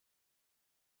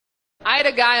I had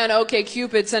a guy on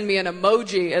OkCupid send me an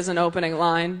emoji as an opening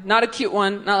line. Not a cute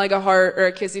one, not like a heart or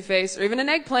a kissy face or even an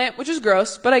eggplant, which is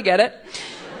gross, but I get it.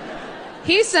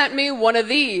 He sent me one of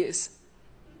these.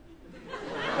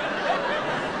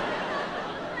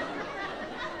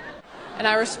 And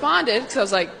I responded, because I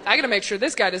was like, I gotta make sure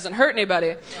this guy doesn't hurt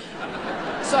anybody.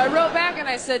 So I wrote back and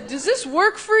I said, does this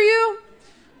work for you?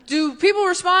 Do people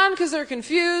respond because they're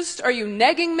confused? Are you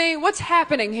negging me? What's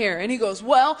happening here? And he goes,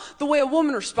 well, the way a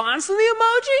woman responds to the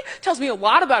emoji tells me a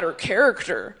lot about her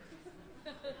character.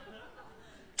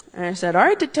 And I said, all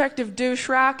right, Detective Douche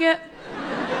Rocket.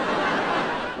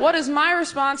 What does my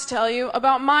response tell you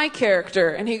about my character?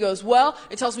 And he goes, well,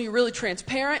 it tells me you're really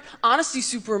transparent, honesty's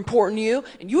super important to you,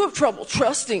 and you have trouble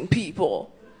trusting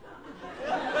people.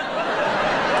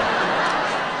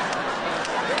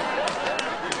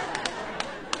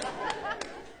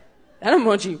 That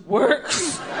emoji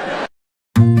works.